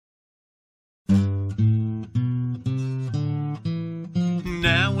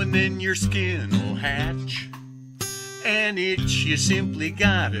Now and then your skin'll hatch an itch you simply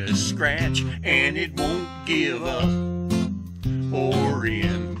gotta scratch, and it won't give up or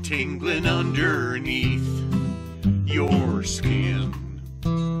in tingling underneath your skin.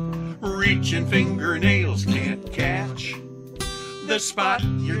 Reaching fingernails can't catch the spot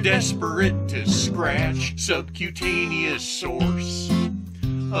you're desperate to scratch. Subcutaneous source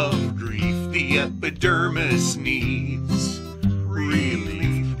of grief the epidermis needs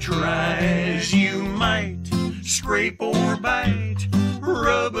relief. Try as you might, scrape or bite,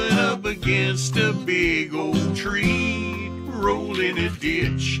 rubbing up against a big old tree, roll in a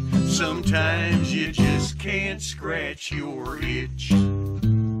ditch. Sometimes you just can't scratch your itch.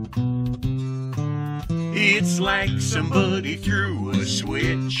 It's like somebody threw a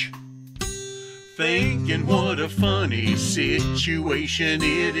switch, thinking what a funny situation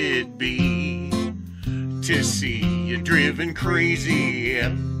it'd be to see you driven crazy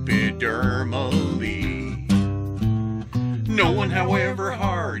epidermally. Knowing however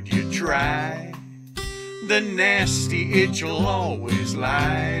hard you try, the nasty itch'll always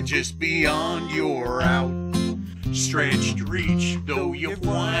lie just beyond your outstretched reach. Though you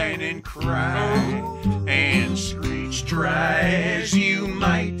whine and cry and screech, try as you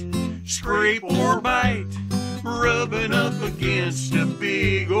might, scrape or bite, rubbing up against a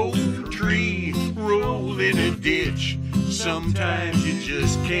big old tree, roll in a ditch. Sometimes you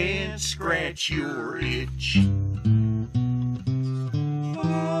just can't scratch your itch.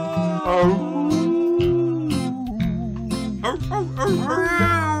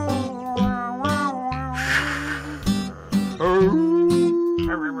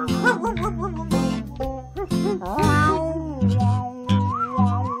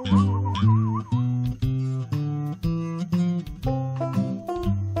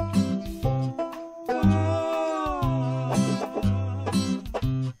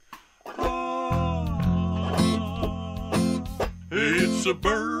 It's a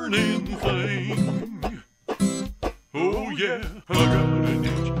burning thing. Oh yeah, I got an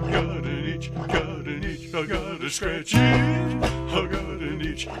itch, got an itch, got an itch, I gotta scratch it. I got an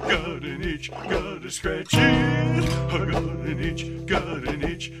itch, got an itch, gotta scratch it. I got an itch, got an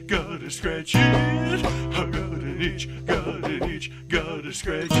itch, gotta scratch it. I got an itch, got an itch, gotta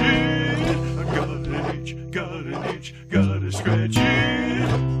scratch it. I got an itch, got an itch, gotta scratch it.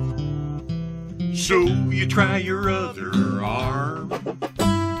 So you try your other arm.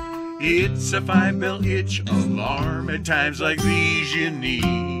 It's a 5-bell itch alarm. At times like these you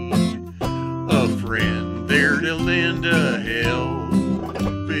need a friend there to lend a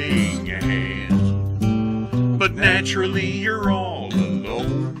helping hand. But naturally you're all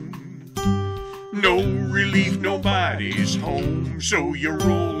alone, no relief, nobody's home. So you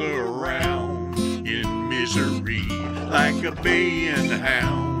roll around in misery like a baying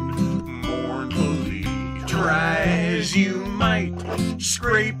hound, mournfully. Try as you might,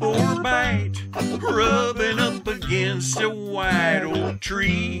 scrape or bite, rubbing up against a wide old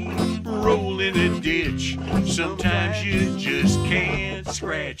tree, roll in a ditch. Sometimes you just can't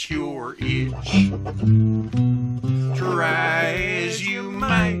scratch your itch. Try as you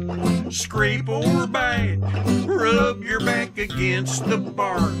might, scrape or bite, rub your back against the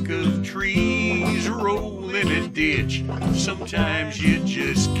bark of trees, roll in a ditch. Sometimes you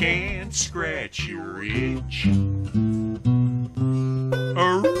just can't scratch your itch.